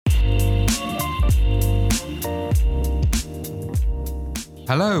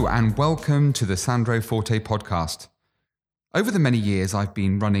Hello and welcome to the Sandro Forte podcast. Over the many years I've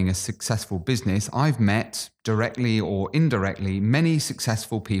been running a successful business, I've met, directly or indirectly, many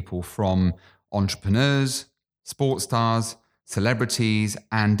successful people from entrepreneurs, sports stars, celebrities,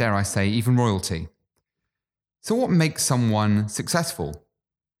 and dare I say, even royalty. So what makes someone successful?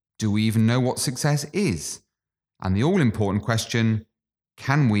 Do we even know what success is? And the all-important question,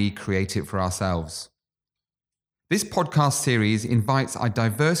 can we create it for ourselves? This podcast series invites a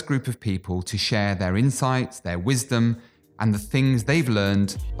diverse group of people to share their insights, their wisdom, and the things they've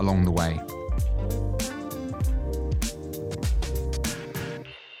learned along the way.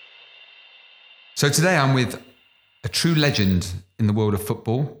 So today I'm with a true legend in the world of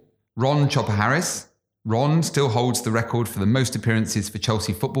football, Ron Chopper Harris. Ron still holds the record for the most appearances for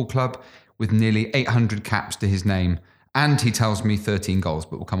Chelsea Football Club with nearly 800 caps to his name. And he tells me 13 goals,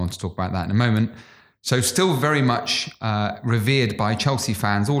 but we'll come on to talk about that in a moment. So still very much revered by Chelsea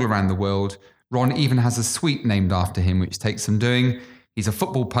fans all around the world. Ron even has a suite named after him, which takes some doing. He's a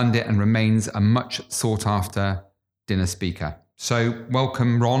football pundit and remains a much sought after dinner speaker. So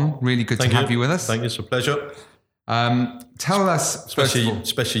welcome, Ron. Really good to have you with us. Thank you. It's a pleasure. Tell us,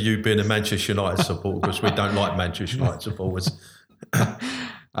 especially you being a Manchester United supporter, because we don't like Manchester United supporters.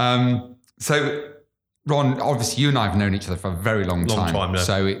 So, Ron, obviously you and I have known each other for a very long time. Yeah.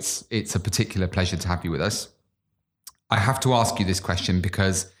 So it's a particular pleasure to have you with us. I have to ask you this question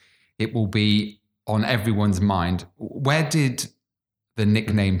because it will be on everyone's mind. Where did the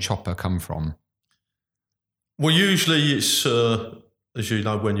nickname Chopper come from? Well, usually it's, as you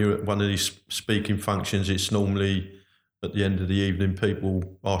know, when you're at one of these speaking functions, it's normally at the end of the evening,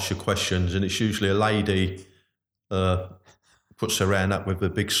 people ask you questions, and it's usually a lady puts her hand up with a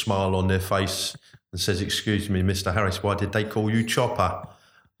big smile on their face and says, "Excuse me, Mr. Harris, why did they call you Chopper?"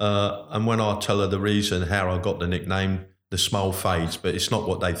 And when I tell her the reason how I got the nickname, the smile fades, but it's not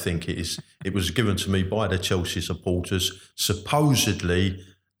what they think it is. It was given to me by the Chelsea supporters, supposedly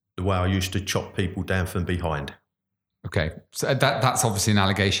the way I used to chop people down from behind. Okay, so that's obviously an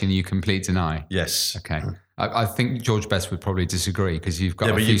allegation you completely deny. Yes. Okay. I think George Best would probably didisagree because you've got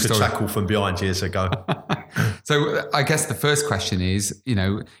a few stories. Yeah, but you could tackle from behind years ago. So I guess the first question is, you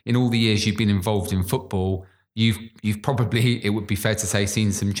know, in all the years you've been involved in football, you've probably, it would be fair to say,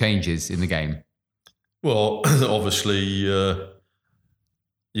 seen some changes in the game. Well, obviously, you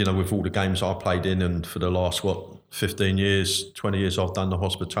know, with all the games I played in, and for the last, 15 years, 20 years, I've done the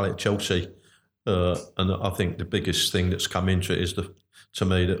hospitality at Chelsea. And I think the biggest thing that's come into it is, to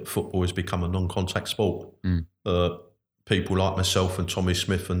me, that football has become a non-contact sport. People like myself and Tommy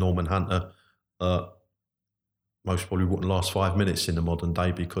Smith and Norman Hunter most probably wouldn't last 5 minutes in the modern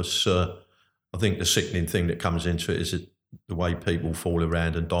day, because I think the sickening thing that comes into it is the way people fall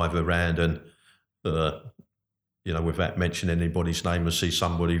around and dive around, and you know, without mentioning anybody's name, I see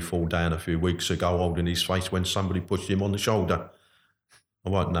somebody fall down a few weeks ago holding his face when somebody pushed him on the shoulder. I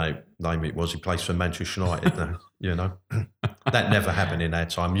won't name it was. He plays for Manchester United. You know, that never happened in our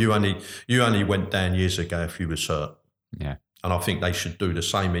time. You only went down years ago if you were hurt. Yeah, and I think they should do the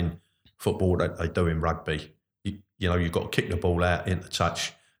same in football that they do in rugby. You know, you've got to kick the ball out into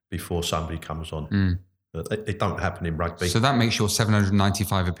touch before somebody comes on. It don't happen in rugby. So that makes your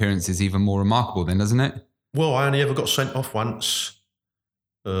 795 appearances even more remarkable then, doesn't it? Well, I only ever got sent off once,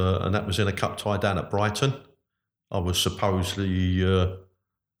 and that was in a cup tie down at Brighton. I was supposedly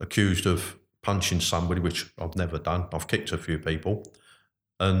accused of punching somebody, which I've never done. I've kicked a few people.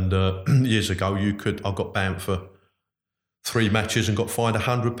 And years ago, I got banned for 3 matches and got fined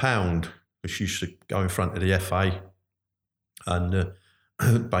 £100, which used to go in front of the FA.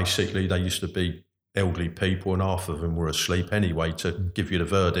 And basically, they used to be elderly people, and half of them were asleep anyway to give you the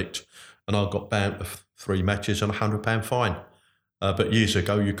verdict. And I got banned for 3 matches and £100 fine. But years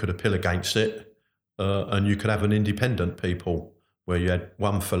ago, you could appeal against it, and you could have an independent people, where you had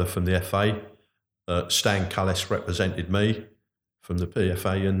one fella from the FA, Stan Cullis represented me from the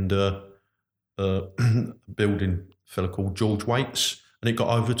PFA, and a building fella called George Waits, and it got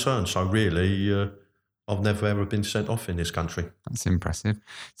overturned. So really, I've never ever been sent off in this country. That's impressive.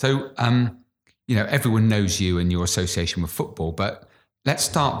 So, you know, everyone knows you and your association with football, but let's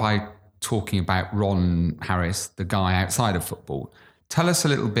start by talking about Ron Harris, the guy outside of football. Tell us a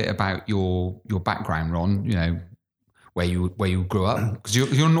little bit about your background, Ron. You know, where you grew up, because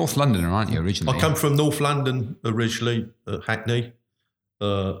you're North Londoner, aren't you, originally? I come from North London originally, at Hackney.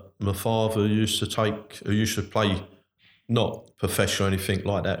 My father used to play, not professional or anything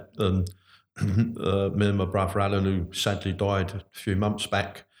like that. Me and my brother Alan, who sadly died a few months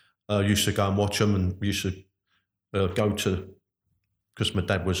back, used to go and watch them, and we used to go to, because my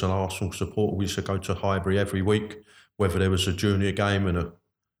dad was an Arsenal supporter, we used to go to Highbury every week, whether there was a junior game and a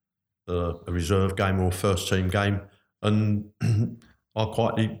a reserve game or a first team game. And I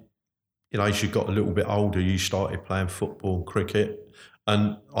quietly, as you got a little bit older, you started playing football and cricket.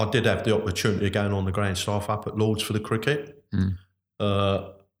 And I did have the opportunity of going on the ground staff up at Lords for the cricket.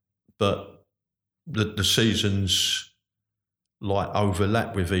 But the seasons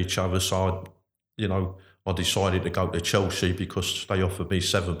overlap with each other. So, I decided to go to Chelsea because they offered me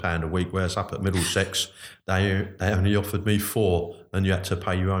 £7 a week, whereas up at Middlesex, they only offered me £4, and you had to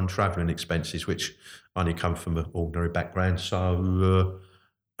pay your own travelling expenses, which only come from an ordinary background. So,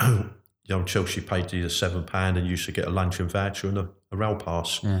 Chelsea paid you the £7 and you used to get a luncheon voucher and a rail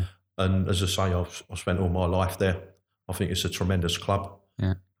pass. Yeah. And as I say, I've spent all my life there. I think it's a tremendous club.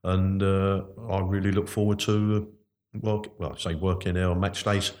 Yeah. And I really look forward to working there on match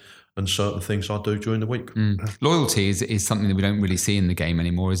days and certain things I do during the week. Loyalty is something that we don't really see in the game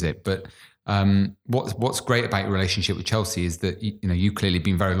anymore, is it? But what's great about your relationship with Chelsea is that you've clearly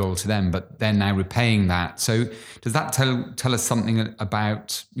been very loyal to them, but they're now repaying that. So does that tell us something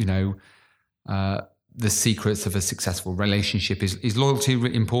about the secrets of a successful relationship? Is loyalty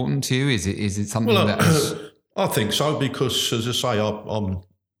important to you? Is it something that? I think so, because as I say, I'm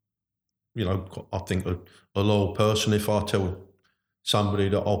I think a loyal person. If I tell somebody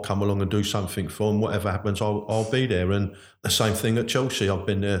that I'll come along and do something for them, whatever happens, I'll be there. And the same thing at Chelsea. I've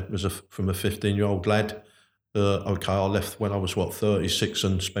been there from a 15-year-old lad. I left when I was 36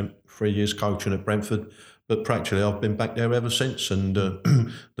 and spent 3 years coaching at Brentford. But practically, I've been back there ever since. And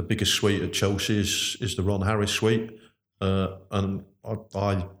the biggest suite at Chelsea is the Ron Harris suite. And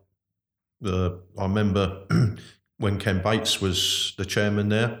I remember when Ken Bates was the chairman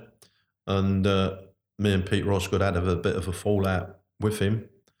there, and me and Peter Osgood had a bit of a fallout with him,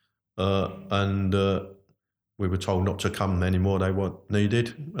 and we were told not to come anymore. They weren't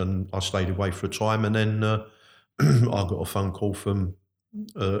needed, and I stayed away for a time. And then I got a phone call from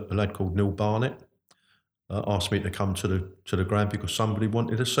a lad called Neil Barnett, asked me to come to the ground because somebody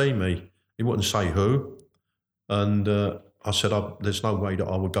wanted to see me. He wouldn't say who, and I said, there's no way that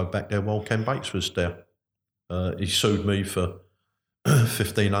I would go back there while Ken Bates was there. He sued me for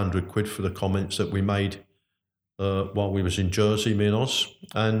 £1,500 for the comments that we made while we was in Jersey, me and Oz.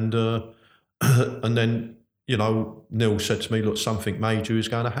 And then, Neil said to me, look, something major is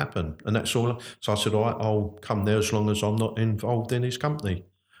going to happen. And that's all. So I said, all right, I'll come there as long as I'm not involved in his company.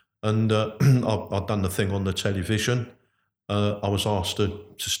 And I've done the thing on the television. I was asked to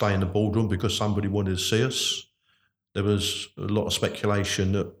stay in the boardroom because somebody wanted to see us. There was a lot of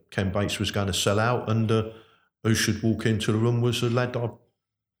speculation that Ken Bates was going to sell out, and who should walk into the room was a lad called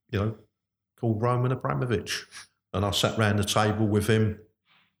Roman Abramovich. And I sat round the table with him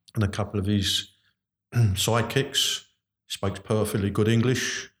and a couple of his sidekicks. He spoke perfectly good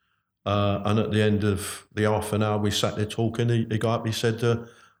English. And at the end of the half an hour we sat there talking, he got up, he said,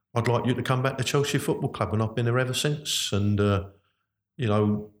 I'd like you to come back to Chelsea Football Club, and I've been there ever since. And,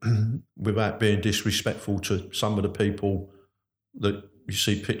 without being disrespectful to some of the people that you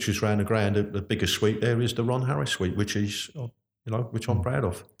see pictures around the ground, the biggest suite there is the Ron Harris suite, which I'm proud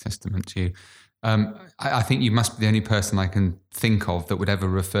of. Testament to you. I think you must be the only person I can think of that would ever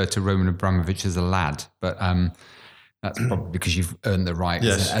refer to Roman Abramovich as a lad, but that's probably because you've earned the right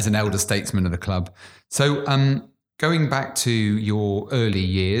as an elder statesman of the club. So going back to your early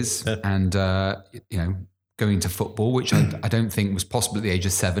years and, going to football, which I don't think was possible at the age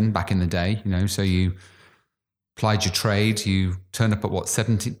of 7 back in the day, so you applied your trade, you turned up at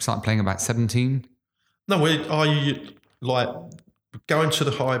 17, started playing about 17? No, I going to the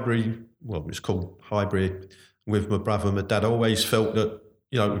Highbury, it's called Highbury, with my brother and my dad. I always felt that,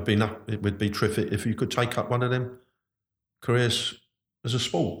 it would be terrific if you could take up one of them careers as a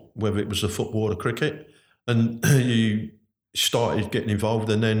sport, whether it was the football or the cricket. And you started getting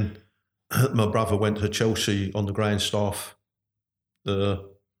involved, and then my brother went to Chelsea on the ground staff a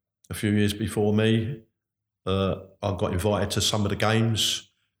few years before me. I got invited to some of the games,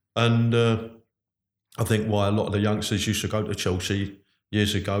 and I think why a lot of the youngsters used to go to Chelsea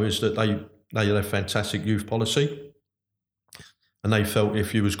years ago is that they had a fantastic youth policy, and they felt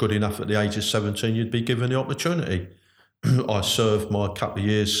if you was good enough at the age of 17, you'd be given the opportunity. I served my couple of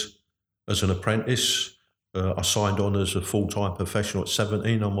years as an apprentice. I signed on as a full-time professional at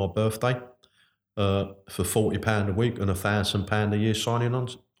 17 on my birthday for £40 a week and £1,000 a year signing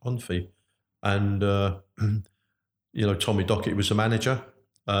on fee. And, Tommy Dockett was the manager.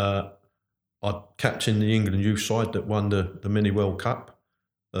 I captained the England youth side that won the Mini World Cup.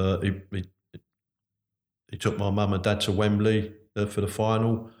 He took my mum and dad to Wembley for the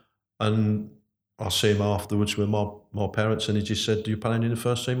final, and I see him afterwards with my parents, and he just said, "Do you play in the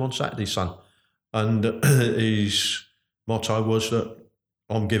first team on Saturday, son?" And his motto was that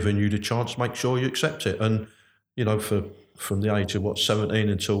I'm giving you the chance, make sure you accept it. And, from the age of 17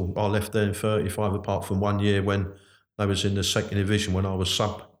 until I left there in 35, apart from 1 year when I was in the second division, when I was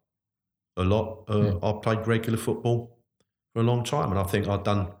sub a lot, I played regular football for a long time. And I think I've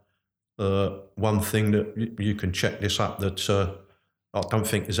done one thing that you can check this up that I don't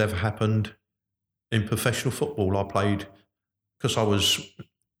think has ever happened in professional football. I played, because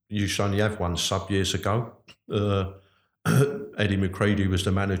used to only have one sub years ago. Eddie McCready was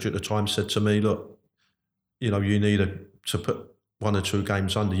the manager at the time, said to me, look, you need to put 1 or 2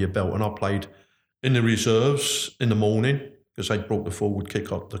 games under your belt. And I played in the reserves in the morning because they brought the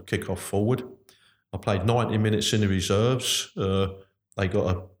kickoff forward. I played 90 minutes in the reserves. They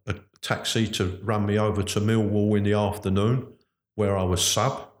got a taxi to run me over to Millwall in the afternoon where I was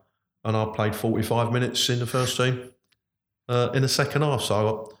sub. And I played 45 minutes in the first team in the second half.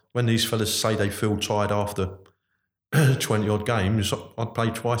 So when these fellas say they feel tired after 20 odd games, I'd play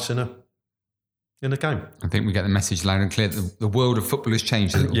twice in a game. I think we get the message loud and clear. The world of football has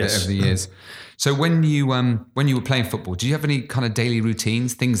changed a little Yes. bit over the years. So when you were playing football, do you have any kind of daily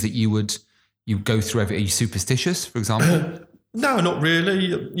routines, things that you go through? Are you superstitious, for example? No, not really.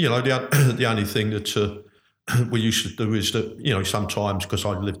 The only thing that we used to do is that, sometimes, because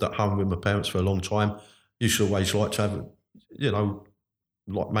I lived at home with my parents for a long time, used to always like to have,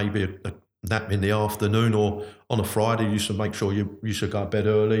 like maybe a nap in the afternoon, or on a Friday, used to make sure you used to go to bed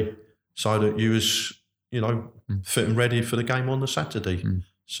early so that you was, fit and ready for the game on the Saturday.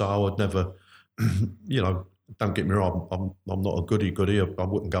 So I would never, don't get me wrong, I'm not a goody-goody. I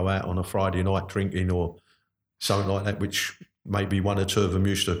wouldn't go out on a Friday night drinking or something like that, which maybe 1 or 2 of them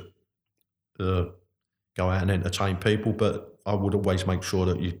used to go out and entertain people, but I would always make sure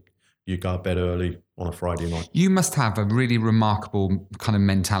that you go to bed early on a Friday night. You must have a really remarkable kind of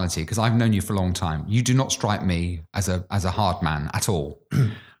mentality, because I've known you for a long time. You do not strike me as a hard man at all.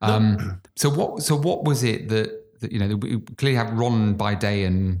 So what was it that we clearly have Ron by day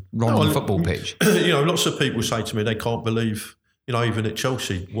and Ron on the football pitch? Lots of people say to me they can't believe, even at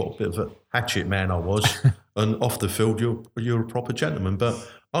Chelsea, what a bit of a hatchet man I was. And off the field, you're a proper gentleman. But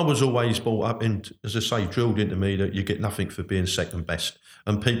I was always brought up in, as I say, drilled into me that you get nothing for being second best,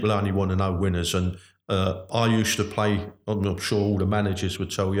 and people only want to know winners. And I used to play, I'm not sure all the managers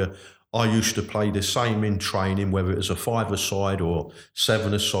would tell you, I used to play the same in training, whether it was a 5-a-side or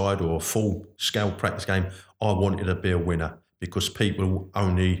 7-a-side or a full-scale practice game. I wanted to be a winner, because people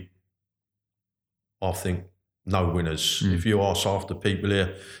only, I think, know winners. If you ask after people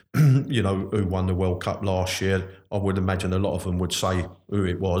here, who won the World Cup last year, I would imagine a lot of them would say who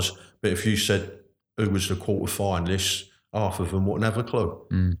it was. But if you said who was the quarter-finalists, half of them wouldn't have a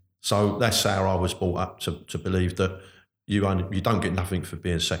clue. So that's how I was brought up to believe that you don't get nothing for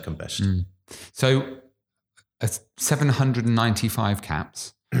being second best. So 795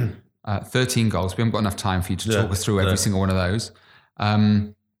 caps, 13 goals. We haven't got enough time for you to talk us through every single one of those.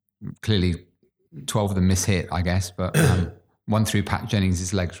 Clearly 12 of them mishit, I guess, but one through Pat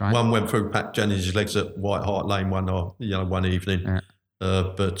Jennings' legs, right? One went through Pat Jennings' legs at White Hart Lane one evening. Yeah.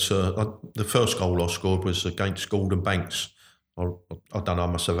 But the first goal I scored was against Gordon Banks. I don't know, I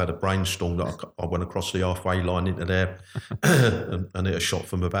must have had a brainstorm that I went across the halfway line into there and hit a shot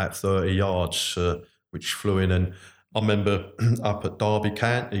from about 30 yards, which flew in. And I remember up at Derby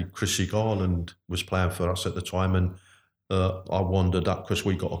County, Chrissy Garland was playing for us at the time, and I wandered up because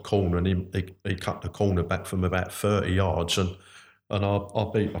we got a corner, and he cut the corner back from about 30 yards. And I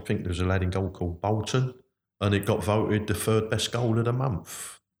beat, I think there was a lad in goal called Bolton, and it got voted the 3rd best goal of the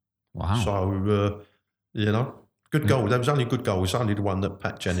month. Wow. So, good goal. There was only good goal. It was only the one that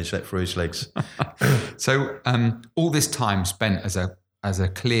Pat Jennings let through his legs. So all this time spent as a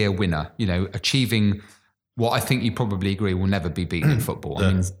clear winner, achieving what I think you probably agree will never be beaten in football.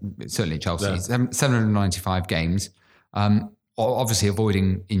 I mean, certainly Chelsea. 795 games. Obviously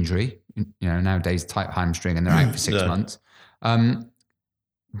avoiding injury. Nowadays tight hamstring and they're out for 6 months.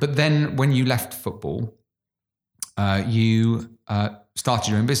 But then when you left football, you started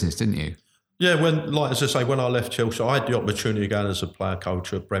your own business, didn't you? Yeah, as I say, when I left Chelsea, I had the opportunity again as a player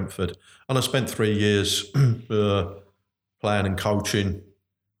coach at Brentford, and I spent 3 years playing and coaching.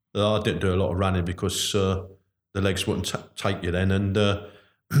 I didn't do a lot of running because the legs wouldn't take you then,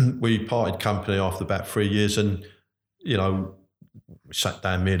 and we parted company after about 3 years, and we sat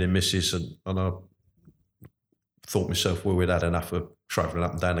down, me and the missus, and I thought myself, well, we'd had enough of travelling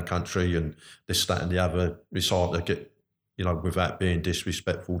up and down the country and this, that, and the other. It's hard to get, without being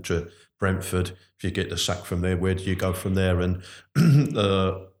disrespectful to Brentford, if you get the sack from there, where do you go from there? And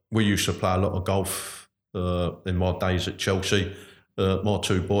we used to play a lot of golf in my days at Chelsea. My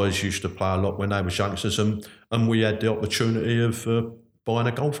 2 boys used to play a lot when they were youngsters, and we had the opportunity of buying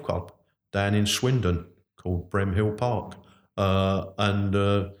a golf club down in Swindon called Bremhill Park. And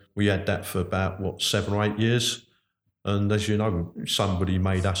we had that for about, 7 or 8 years. And as you know, somebody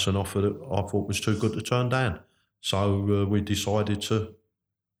made us an offer that I thought was too good to turn down. So we decided to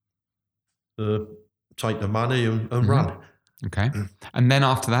take the money and run. Okay. And then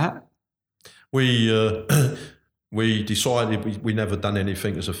after that? We decided we never done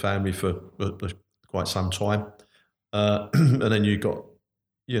anything as a family for quite some time. And then we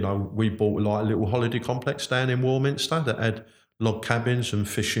bought like a little holiday complex down in Warminster that had log cabins and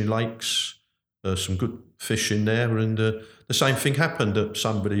fishing lakes, some good fish in there. And the same thing happened, that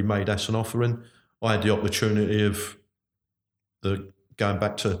somebody made us an offer, and I had the opportunity of going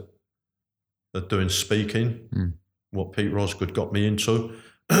back to doing speaking, what Peter Osgood got me into.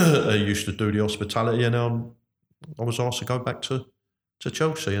 He used to do the hospitality, and I was asked to go back to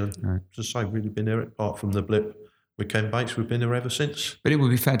Chelsea. And to say, really been there, apart from the blip with Ken Bates, we've been there ever since. But it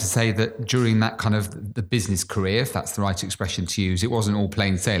would be fair to say that during that kind of the business career, if that's the right expression to use, it wasn't all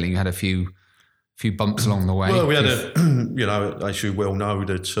plain sailing. You had a few bumps along the way. Well, we had as you well know,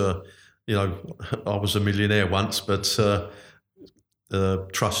 that I was a millionaire once, but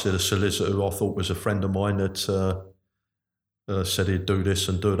trusted a solicitor who I thought was a friend of mine that said he'd do this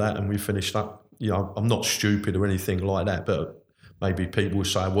and do that, and we finished up. I'm not stupid or anything like that, but maybe people would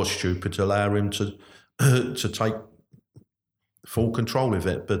say I was stupid to allow him to take full control of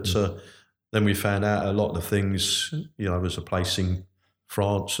it. But then we found out a lot of the things, there's a place in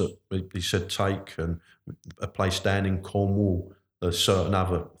France that he said take, and a place down in Cornwall, certain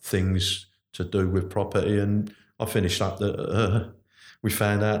other things to do with property. And I finished up that we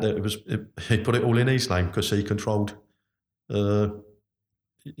found out that he put it all in his name because he controlled the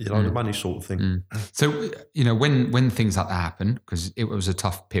money sort of thing. So, when things like that happen, because it was a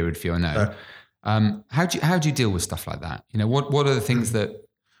tough period for you, I know. How do you deal with stuff like that? What are the things that?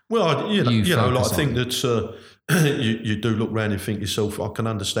 Well, I think that you do look around and think to yourself, I can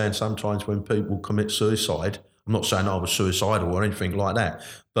understand sometimes when people commit suicide. I'm not saying I was suicidal or anything like that,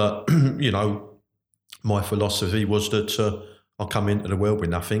 but my philosophy was that I come into the world with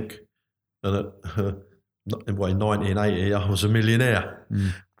nothing, and in 1980 I was a millionaire.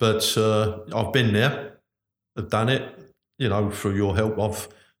 But I've been there, I've done it, through your help. I've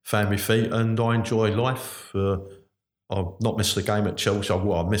found my feet and I enjoy life. I've not missed a game at Chelsea.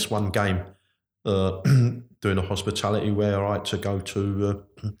 I missed one game doing a hospitality where I had to go to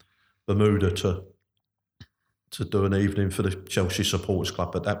Bermuda to do an evening for the Chelsea Supporters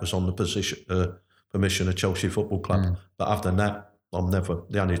Club, but that was on the permission of Chelsea Football Club. But other than that,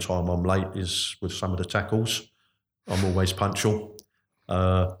 the only time I'm late is with some of the tackles. I'm always punctual.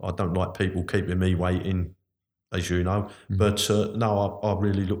 I don't like people keeping me waiting, as you know. But no, I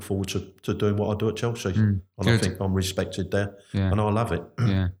really look forward to doing what I do at Chelsea. And I think I'm respected there, and I love it.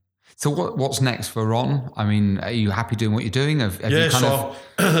 Yeah. So what's next for Ron? I mean, are you happy doing what you're doing? I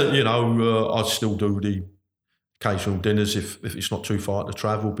still do the occasional dinners if it's not too far to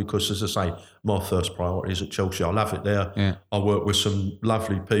travel, because, as I say, my first priority is at Chelsea. I love it there. Yeah. I work with some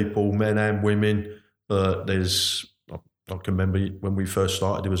lovely people, men and women. I can remember when we first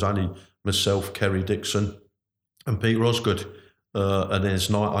started, there was only myself, Kerry Dixon, and Peter Osgood. And there's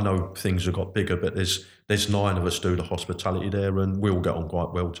 9. I know things have got bigger, but there's 9 of us do the hospitality there, and we all get on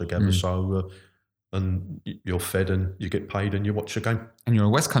quite well together. So, and you're fed and you get paid and you watch the game. And you're a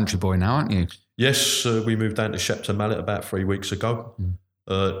West Country boy now, aren't you? Yes, we moved down to Shepton Mallet about 3 weeks ago,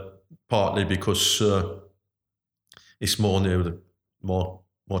 partly because it's more near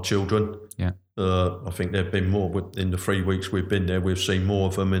my children. Yeah. I think there have been more in the 3 weeks we've been there. We've seen more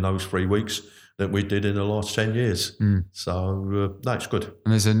of them in those 3 weeks that we did in the last 10 years. So that's good.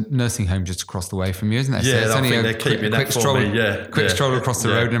 And there's a nursing home just across the way from you, isn't there? Yeah, so it's I only think a they're keeping that for me. Yeah, quick stroll across the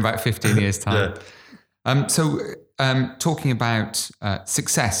road in about 15 years' time. So talking about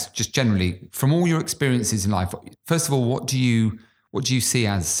success, just generally, from all your experiences in life, first of all, what do you see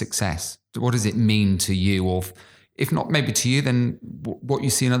as success? What does it mean to you, or if not maybe to you, then what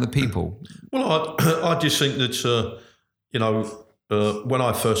you see in other people? Well, I just think that when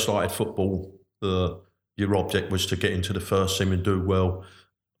I first started football, your object was to get into the first team and do well,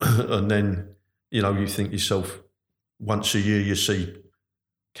 and then you think to yourself, once a year you see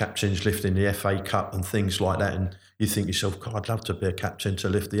captains lifting the FA Cup and things like that, and you think to yourself, God, I'd love to be a captain to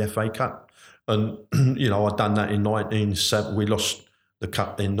lift the FA Cup. And I'd done that in 1970. We lost the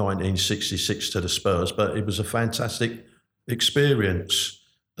cup in 1966 to the Spurs, but it was a fantastic experience.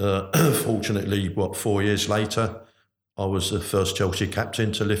 Fortunately, 4 years later, I was the first Chelsea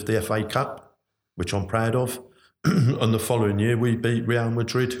captain to lift the FA Cup, which I'm proud of. And the following year, we beat Real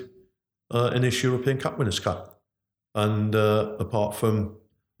Madrid in this European Cup Winners' Cup. And apart from,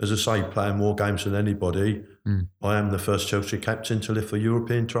 as I say, playing more games than anybody, I am the first Chelsea captain to lift a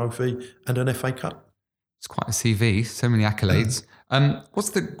European trophy and an FA Cup. It's quite a CV, so many accolades. What's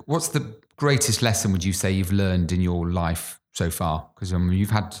the greatest lesson would you say you've learned in your life so far? Because you've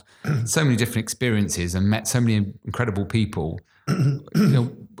had so many different experiences and met so many incredible people.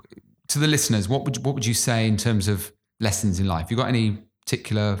 To the listeners, what would you say in terms of lessons in life? You got any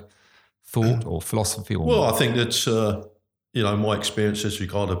particular thought or philosophy? Well, I think that's my experiences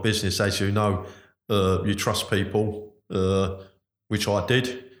regarding business. As you know, you trust people, which I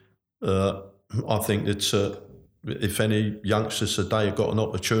did. I think that if any youngsters today have got an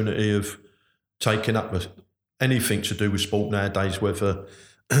opportunity of taking up anything to do with sport nowadays, whether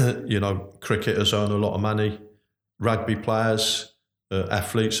cricketers earn a lot of money, rugby players,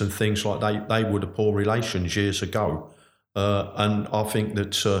 athletes and things like that, they were the poor relations years ago. And I think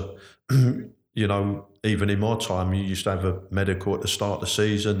that, even in my time, you used to have a medical at the start of the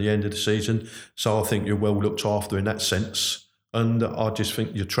season, the end of the season. So I think you're well looked after in that sense. And I just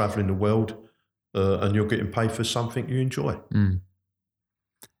think you're travelling the world and you're getting paid for something you enjoy.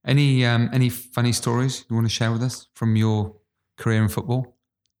 Any funny stories you want to share with us from your career in football?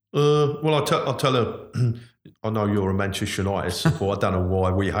 Well, I'll tell her. I know you're a Manchester United supporter. I don't know why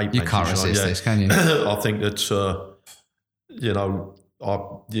we hate Manchester United. You can't resist this, can you? I think that,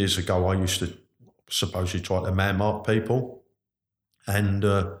 years ago I used to supposedly try to man mark people. And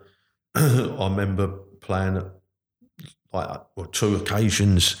I remember playing two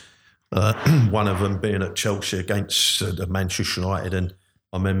occasions, one of them being at Chelsea against the Manchester United. And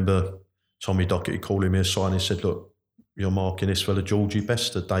I remember Tommy Docherty calling me aside and he said, "Look, you're marking this for the Georgie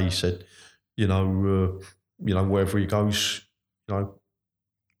Best today." He said, wherever he goes,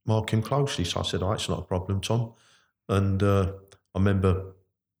 mark him closely. So I said, "Oh, it's not a problem, Tom." And I remember,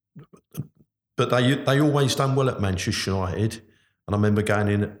 but they always done well at Manchester United. And I remember going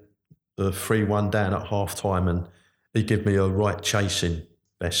in 3-1 down at half time and he gave me a right chasing,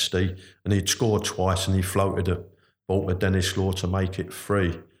 Bestie, and he'd scored twice and he floated a ball to Dennis Law to make it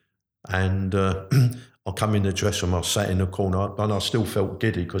 3. And I come in the dressing room, I sat in the corner and I still felt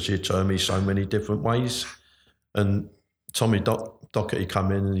giddy because he had turned me so many different ways. And Tommy Docherty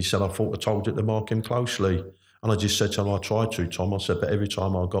come in and he said, "I thought I told you to mark him closely." And I just said to him, "I tried to, Tom." I said, "But every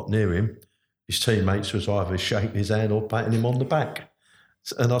time I got near him, his teammates was either shaking his hand or patting him on the back."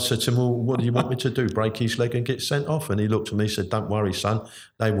 And I said to him, "Well, what do you want me to do? Break his leg and get sent off?" And he looked at me and said, "Don't worry, son.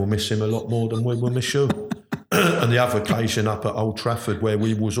 They will miss him a lot more than we will miss you." And the other occasion up at Old Trafford where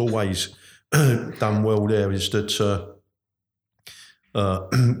we was always done well there is that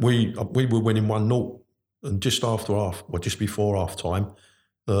we were winning 1-0. And just before half time,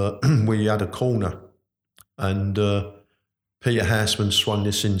 we had a corner. And Peter Houseman swung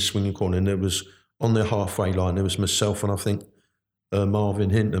this in swinging corner. And there was, on the halfway line, there was myself and I think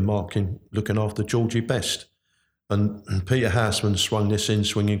Marvin Hinton looking after Georgie Best. And Peter Houseman swung this in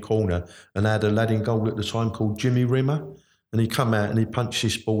swinging corner and had a lad in goal at the time called Jimmy Rimmer. And he come out and he punched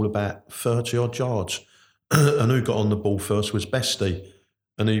this ball about 30-odd yards. And who got on the ball first was Bestie.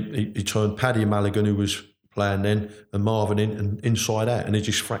 And he turned Paddy Mulligan, who was playing then, and Marvin Hinton inside out. And he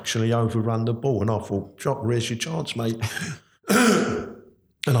just fractionally overrun the ball. And I thought, "Where's your chance, mate?"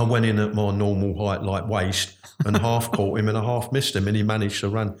 And I went in at my normal height, like waist, and half caught him and I half missed him. And he managed to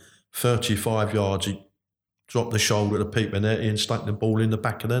run 35 yards. He dropped the shoulder of the people net and stuck the ball in the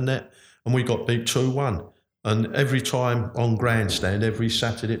back of the net. And we got beat 2-1. And every time on Grandstand, every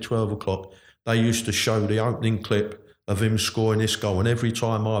Saturday at 12 o'clock, they used to show the opening clip of him scoring this goal. And every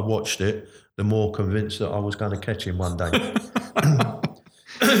time I watched it, the more convinced that I was going to catch him one day.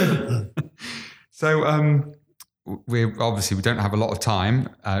 So we don't have a lot of time.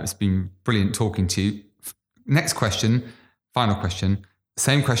 It's been brilliant talking to you. Next question, final question,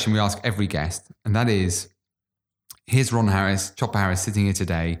 same question we ask every guest, and that is, here's Ron Harris, Chopper Harris, sitting here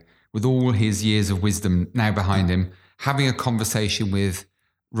today with all his years of wisdom now behind him, having a conversation with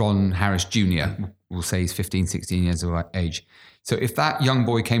Ron Harris Jr., we'll say he's 15, 16 years of age. So if that young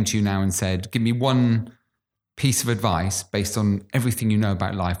boy came to you now and said, "Give me one piece of advice based on everything you know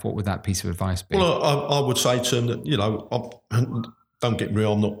about life," what would that piece of advice be? Well, I would say to him that, don't get me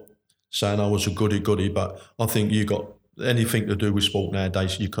wrong, I'm not saying I was a goody-goody, but I think you got anything to do with sport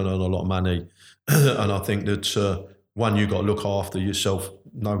nowadays, you can earn a lot of money. And I think that, one, you got to look after yourself,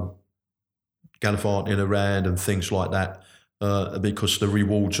 no gallivanting around and things like that, because the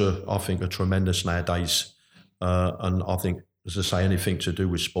rewards I think, are tremendous nowadays. And I think, as I say, anything to do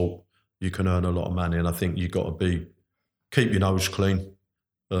with sport, you can earn a lot of money. And I think you've got to keep your nose clean,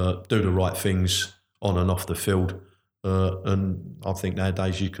 do the right things on and off the field. And I think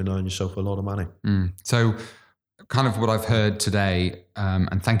nowadays you can earn yourself a lot of money. So kind of what I've heard today,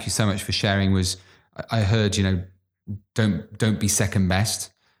 and thank you so much for sharing, was I heard, don't be second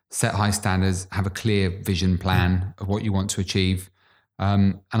best, set high standards, have a clear vision plan of what you want to achieve.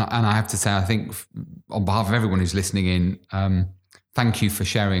 And I have to say, I think on behalf of everyone who's listening in, thank you for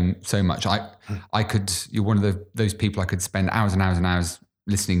sharing so much. You're one of those people I could spend hours and hours and hours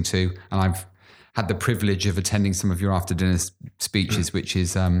listening to, and I've had the privilege of attending some of your after dinner speeches, which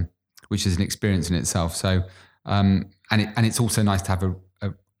is an experience in itself. So, and it's also nice to have a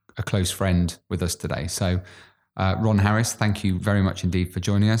close friend with us today. So, Ron Harris, thank you very much indeed for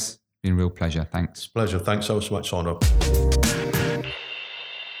joining us. It's been a real pleasure. Thanks. It's a pleasure. Thanks so much, Honor.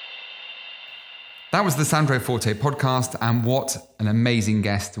 That was the Sandro Forte podcast, and what an amazing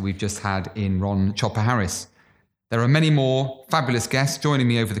guest we've just had in Ron Chopper Harris. There are many more fabulous guests joining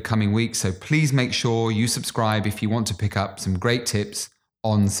me over the coming weeks, so please make sure you subscribe if you want to pick up some great tips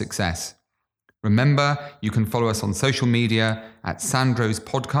on success. Remember, you can follow us on social media at Sandro's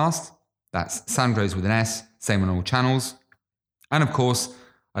Podcast. That's Sandro's with an S, same on all channels. And of course,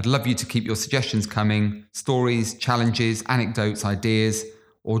 I'd love you to keep your suggestions coming, stories, challenges, anecdotes, ideas,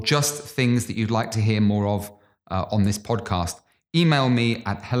 or just things that you'd like to hear more of on this podcast. Email me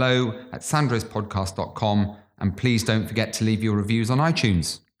at hello@sandrospodcast.com, and please don't forget to leave your reviews on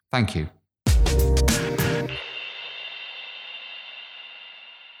iTunes. Thank you.